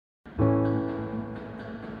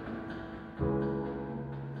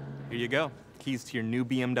you go. Keys to your new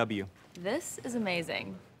BMW. This is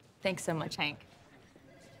amazing. Thanks so much, Hank.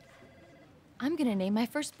 I'm gonna name my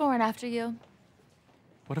firstborn after you.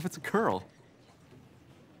 What if it's a girl?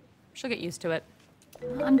 She'll get used to it.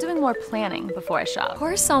 I'm doing more planning before I shop. Of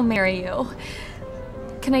course I'll marry you.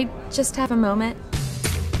 Can I just have a moment?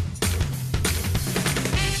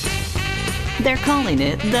 They're calling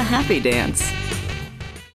it the happy dance.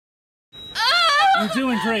 You're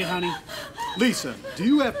doing great, honey. Lisa, do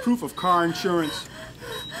you have proof of car insurance?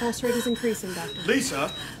 Pulse rate is increasing, Doctor.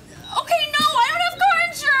 Lisa? Okay, no, I don't have car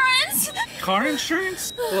insurance! Car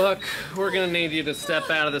insurance? Look, we're gonna need you to step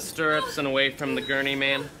out of the stirrups and away from the gurney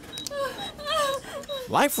man.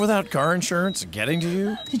 Life without car insurance getting to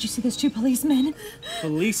you? Did you see those 2 policemen?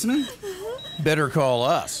 Policeman? Better call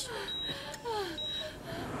us.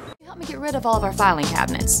 Help me get rid of all of our filing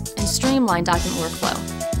cabinets and streamline document workflow.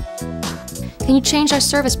 Can you change our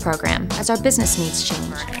service program as our business needs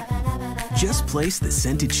change? Just place the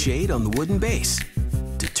scented shade on the wooden base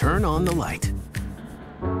to turn on the light.